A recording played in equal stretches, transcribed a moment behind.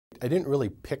I didn't really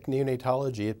pick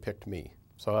neonatology, it picked me.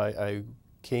 So I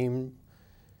came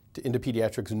into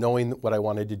pediatrics knowing what I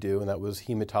wanted to do, and that was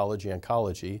hematology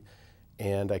oncology.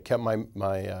 And I kept my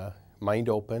mind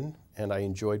open, and I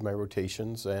enjoyed my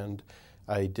rotations, and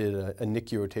I did a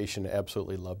NICU rotation,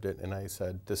 absolutely loved it, and I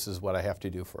said, this is what I have to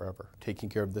do forever. Taking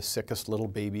care of the sickest little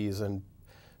babies and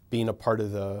being a part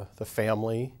of the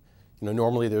family. You know,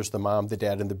 normally there's the mom, the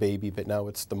dad, and the baby, but now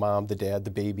it's the mom, the dad,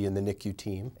 the baby, and the NICU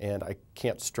team. And I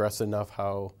can't stress enough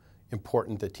how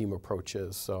important the team approach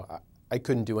is. So I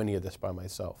couldn't do any of this by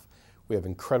myself. We have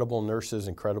incredible nurses,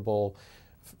 incredible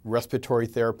respiratory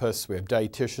therapists, we have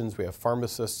dietitians, we have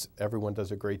pharmacists, everyone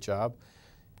does a great job.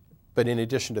 But in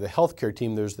addition to the healthcare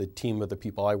team, there's the team of the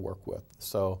people I work with.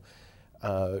 So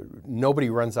nobody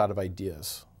runs out of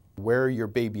ideas. Where your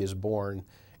baby is born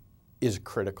is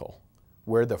critical.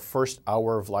 Where the first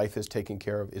hour of life is taken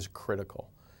care of is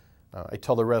critical. I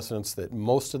tell the residents that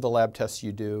most of the lab tests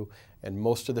you do and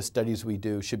most of the studies we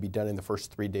do should be done in the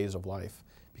first 3 days of life,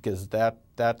 because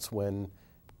that's when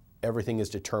everything is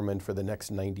determined for the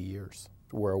next 90 years.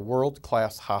 We're a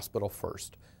world-class hospital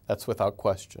first. That's without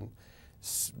question.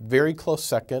 Very close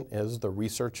second is the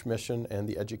research mission and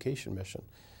the education mission.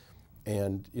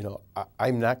 And you know,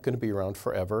 I'm not going to be around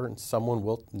forever, and someone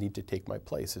will need to take my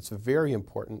place. It's very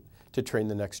important to train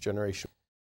the next generation.